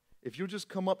someone, if you'll just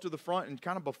come up to the front and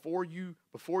kind of before you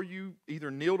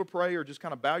either kneel to pray or just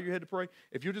kind of bow your head to pray,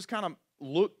 if you'll just kind of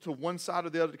look to one side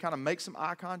or the other to kind of make some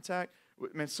eye contact,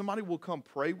 man, somebody will come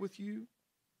pray with you.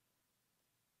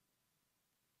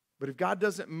 But if God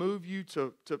doesn't move you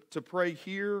to pray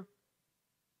here,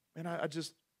 man, I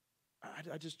just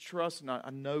trust and I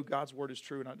know God's word is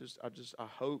true, and I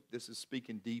hope this is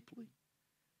speaking deeply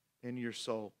in your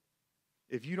soul.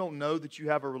 If you don't know that you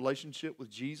have a relationship with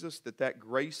Jesus, that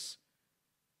grace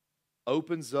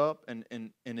opens up and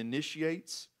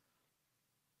initiates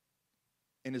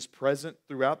and is present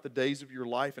throughout the days of your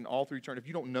life and all through eternity. If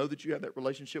you don't know that you have that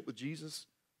relationship with Jesus,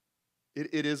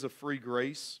 it is a free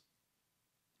grace.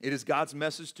 It is God's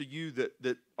message to you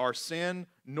that our sin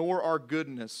nor our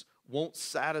goodness won't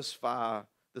satisfy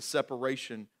the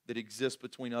separation that exists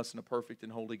between us and a perfect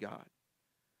and holy God.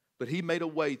 But He made a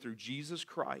way through Jesus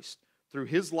Christ, through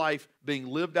His life being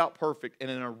lived out perfect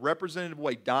and in a representative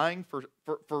way, dying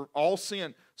for all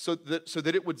sin so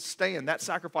that it would stand, that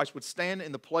sacrifice would stand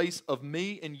in the place of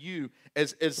me and you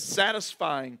as a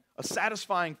satisfying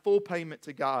full payment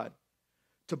to God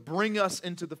to bring us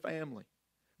into the family.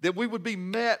 That we would be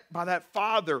met by that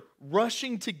Father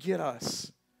rushing to get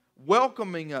us,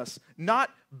 welcoming us, not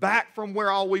back from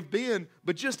where all we've been,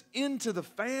 but just into the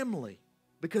family,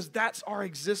 because that's our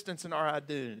existence and our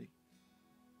identity.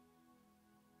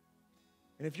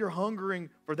 And if you're hungering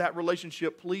for that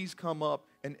relationship, please come up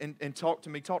and talk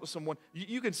to me, talk to someone.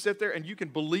 You can sit there and you can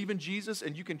believe in Jesus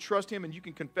and you can trust Him and you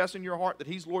can confess in your heart that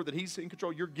He's Lord, that He's in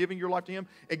control. You're giving your life to Him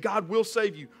and God will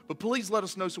save you. But please let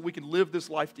us know so we can live this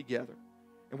life together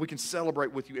and we can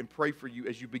celebrate with you and pray for you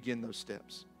as you begin those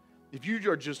steps. If you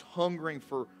are just hungering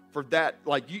for that,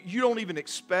 like you don't even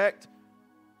expect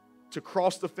to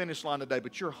cross the finish line today,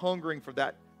 but you're hungering for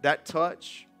that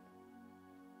touch,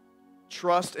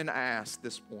 trust and ask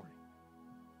this morning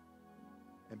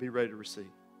and be ready to receive.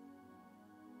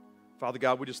 Father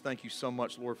God, we just thank you so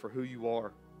much, Lord, for who you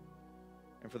are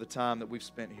and for the time that we've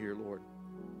spent here, Lord.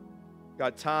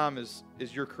 God, time is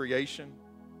your creation.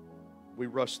 We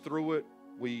rush through it.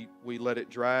 We let it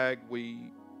drag.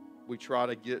 We try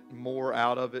to get more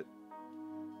out of it.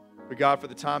 But God, for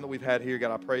the time that we've had here,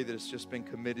 God, I pray that it's just been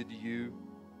committed to you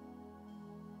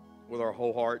with our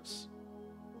whole hearts.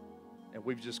 And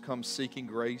we've just come seeking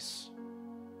grace,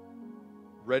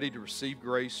 ready to receive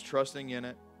grace, trusting in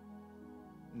it,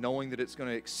 knowing that it's going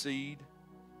to exceed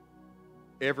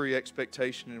every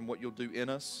expectation in what you'll do in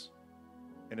us.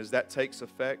 And as that takes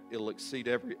effect, it'll exceed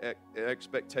every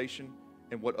expectation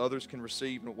in what others can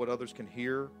receive and what others can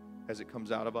hear as it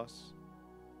comes out of us.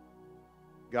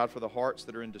 God, for the hearts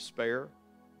that are in despair,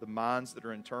 the minds that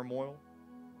are in turmoil,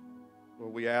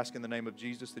 Lord, we ask in the name of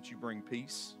Jesus that you bring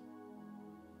peace.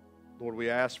 Lord, we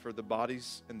ask for the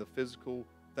bodies and the physical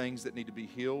things that need to be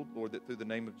healed, Lord, that through the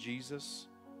name of Jesus,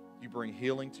 you bring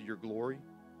healing to your glory,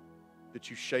 that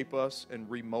you shape us and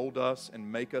remold us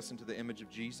and make us into the image of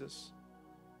Jesus.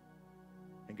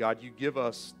 And God, you give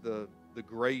us the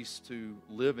grace to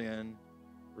live in,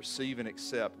 receive, and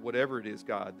accept whatever it is,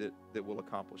 God, that will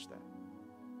accomplish that.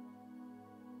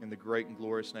 In the great and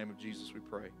glorious name of Jesus we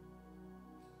pray.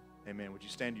 Amen. Would you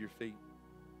stand to your feet?